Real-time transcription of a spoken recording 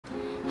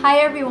Hi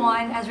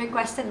everyone! As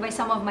requested by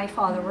some of my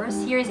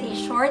followers, here is a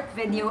short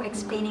video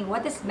explaining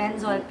what is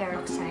benzoyl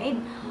peroxide,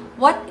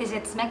 what is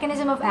its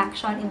mechanism of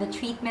action in the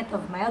treatment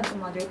of mild to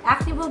moderate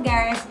acne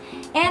vulgaris,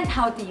 and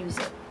how to use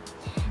it.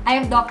 I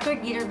am Dr.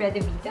 Gaile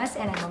Robredo-Vitas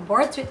and I'm a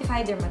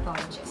board-certified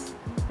dermatologist.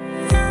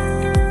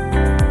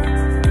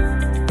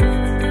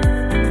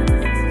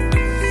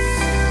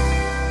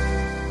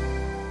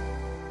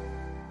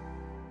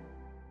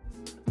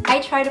 I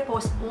try to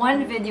post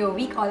one video a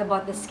week all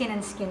about the skin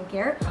and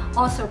skincare,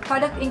 also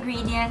product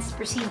ingredients,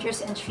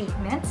 procedures, and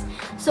treatments.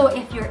 So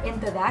if you're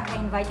into that, I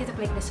invite you to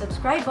click the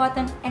subscribe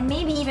button and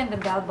maybe even the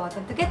bell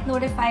button to get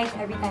notified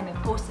every time I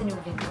post a new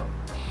video.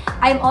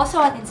 I'm also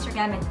on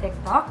Instagram and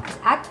TikTok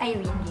as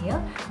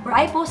 @IreneGaile, where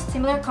I post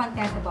similar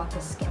content about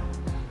the skin.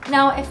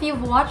 Now, if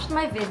you've watched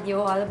my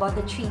video all about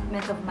the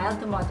treatment of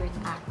mild to moderate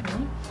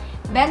acne,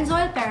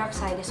 benzoyl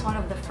peroxide is one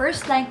of the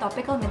first-line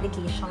topical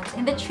medications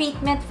in the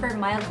treatment for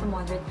mild to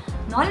moderate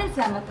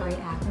non-inflammatory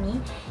acne,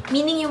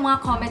 meaning yung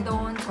mga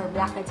comedones or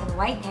blackheads and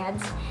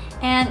whiteheads,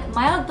 and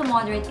mild to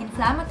moderate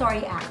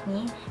inflammatory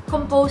acne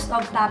composed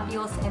of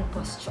papules and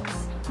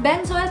pustules.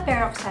 Benzoyl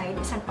peroxide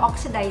is an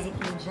oxidizing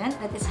agent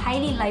that is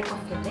highly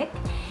lipophilic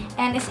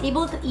and is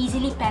able to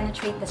easily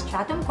penetrate the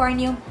stratum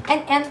corneum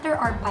and enter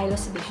our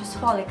pilosebaceous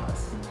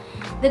follicles.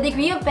 The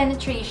degree of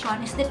penetration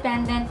is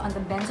dependent on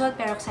the benzoyl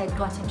peroxide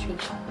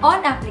concentration.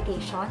 On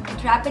application, it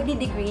rapidly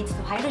degrades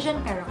to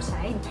hydrogen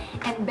peroxide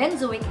and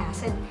benzoic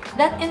acid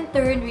that in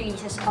turn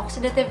releases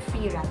oxidative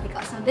free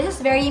radicals. Now, this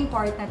is very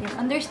important in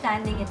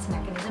understanding its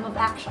mechanism of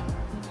action.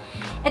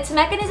 Its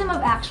mechanism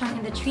of action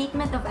in the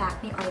treatment of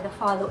acne are the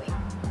following.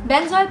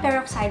 Benzoyl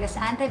peroxide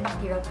has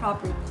antibacterial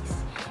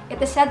properties.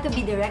 It is said to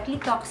be directly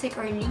toxic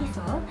or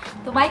lethal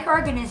to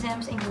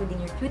microorganisms including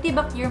your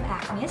Cutibacterium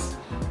acnes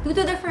due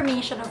to the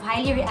formation of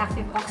highly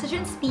reactive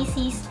oxygen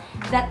species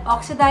that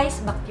oxidize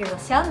bacterial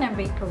cell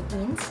membrane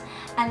proteins,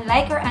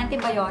 unlike our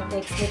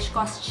antibiotics which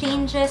cause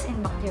changes in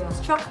bacterial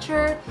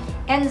structure,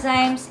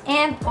 enzymes,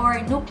 and/or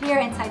nuclear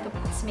and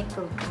cytoplasmic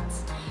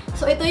proteins.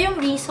 So ito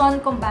yung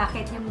reason kung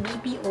bakit yung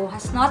BPO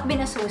has not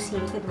been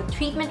associated with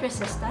treatment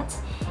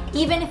resistance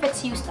even if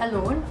it's used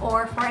alone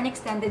or for an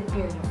extended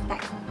period of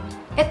time.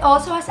 It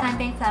also has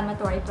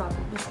anti-inflammatory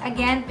properties,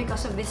 again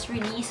because of this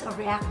release of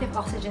reactive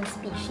oxygen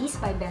species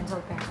by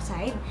benzoyl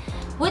peroxide,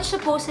 which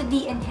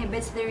supposedly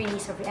inhibits the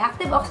release of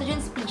reactive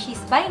oxygen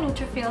species by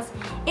neutrophils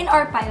in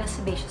our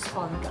pilosebaceous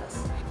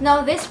follicles.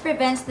 Now, this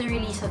prevents the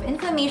release of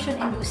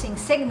inflammation-inducing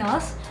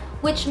signals,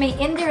 which may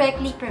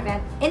indirectly prevent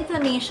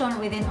inflammation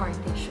within our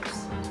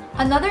tissues.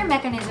 Another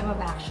mechanism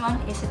of action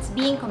is its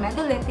being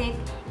comedolytic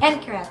and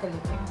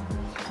keratolytic.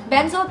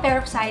 Benzoyl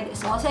peroxide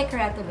is also a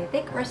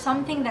keratolytic, or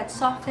something that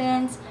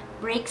softens,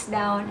 breaks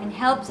down, and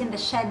helps in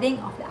the shedding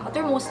of the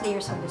outermost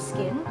layers of the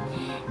skin,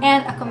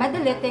 and a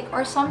comedolytic,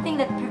 or something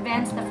that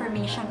prevents the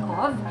formation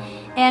of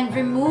and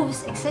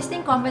removes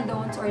existing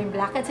comedones or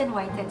blackheads and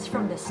whiteheads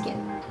from the skin.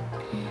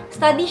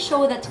 Studies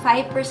show that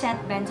 5%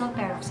 benzoyl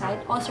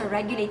peroxide also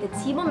regulated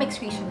sebum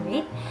excretion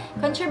rate,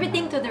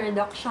 contributing to the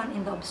reduction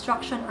in the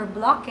obstruction or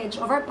blockage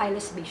of our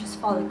pilosebaceous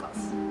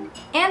follicles.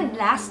 And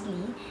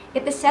lastly,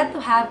 it is said to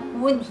have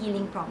wound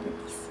healing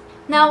properties.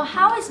 Now,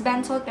 how is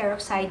benzoyl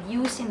peroxide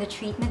used in the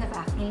treatment of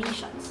acne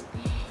lesions?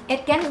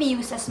 It can be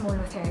used as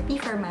monotherapy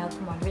for mild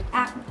to moderate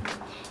acne.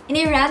 In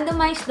a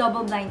randomized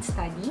double-blind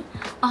study,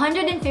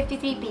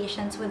 153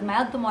 patients with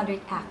mild to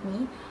moderate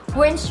acne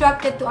were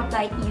instructed to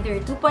apply either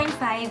 2.5,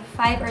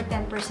 5, or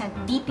 10%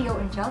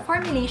 BPO in gel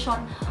formulation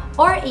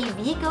or a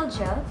vehicle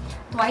gel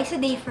twice a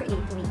day for 8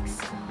 weeks.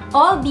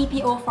 All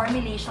BPO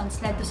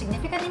formulations led to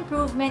significant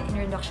improvement in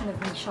reduction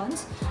of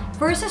lesions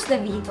versus the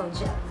vehicle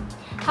gel.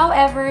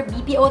 However,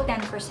 BPO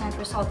 10%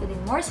 resulted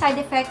in more side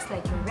effects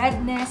like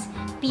redness,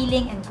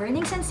 peeling, and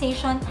burning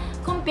sensation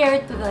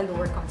compared to the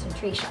lower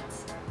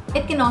concentrations.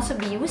 It can also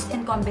be used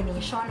in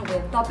combination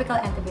with topical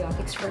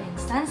antibiotics, for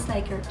instance,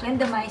 like your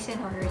clindamycin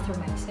or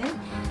erythromycin,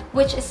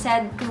 which is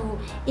said to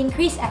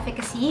increase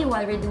efficacy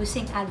while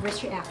reducing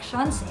adverse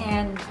reactions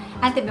and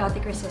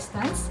antibiotic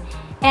resistance,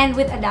 and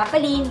with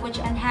adapalene, which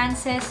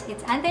enhances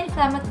its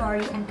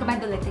anti-inflammatory and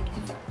comedolytic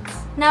effects.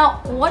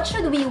 Now, what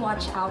should we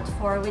watch out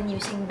for when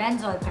using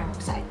benzoyl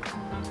peroxide?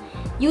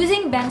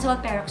 Using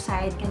benzoyl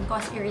peroxide can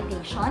cause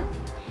irritation,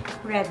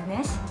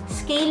 redness,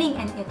 scaling,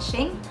 and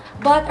itching,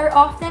 but are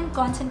often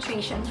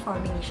concentration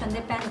formulation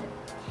dependent.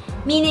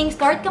 Meaning,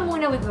 start ka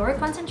muna with lower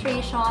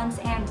concentrations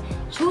and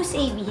choose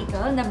a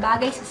vehicle na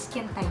bagay sa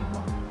skin type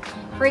mo.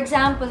 For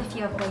example, if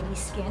you have oily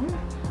skin,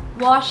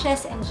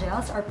 washes and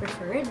gels are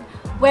preferred,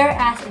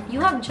 whereas if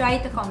you have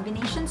dry to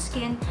combination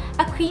skin,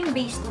 a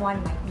cream-based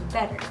one might be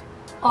better.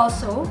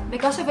 Also,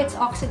 because of its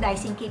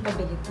oxidizing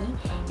capability,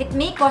 it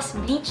may cause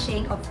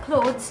bleaching of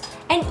clothes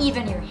and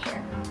even your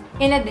hair.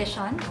 In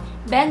addition,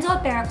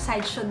 benzoyl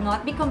peroxide should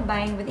not be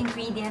combined with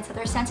ingredients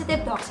that are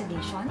sensitive to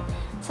oxidation,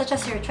 such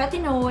as your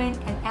tretinoin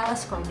and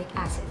L-ascorbic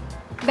acid.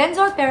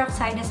 Benzoyl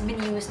peroxide has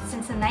been used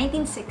since the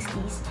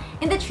 1960s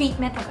in the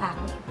treatment of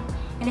acne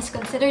and is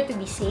considered to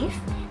be safe,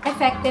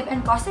 effective,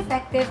 and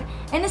cost-effective effective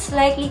and is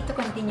likely to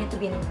continue to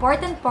be an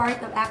important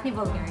part of acne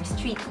vulgaris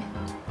treatment.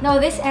 Now,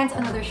 this ends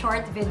another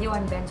short video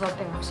on benzoyl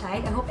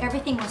peroxide. I hope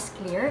everything was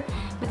clear,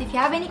 but if you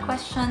have any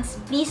questions,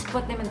 please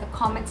put them in the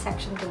comment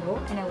section below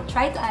and I will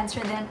try to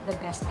answer them the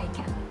best I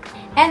can.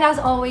 And as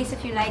always,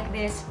 if you like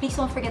this, please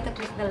don't forget to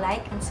click the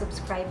like and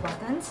subscribe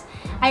buttons.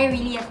 I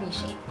really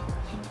appreciate it.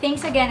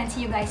 Thanks again and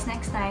see you guys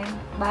next time.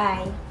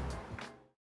 Bye!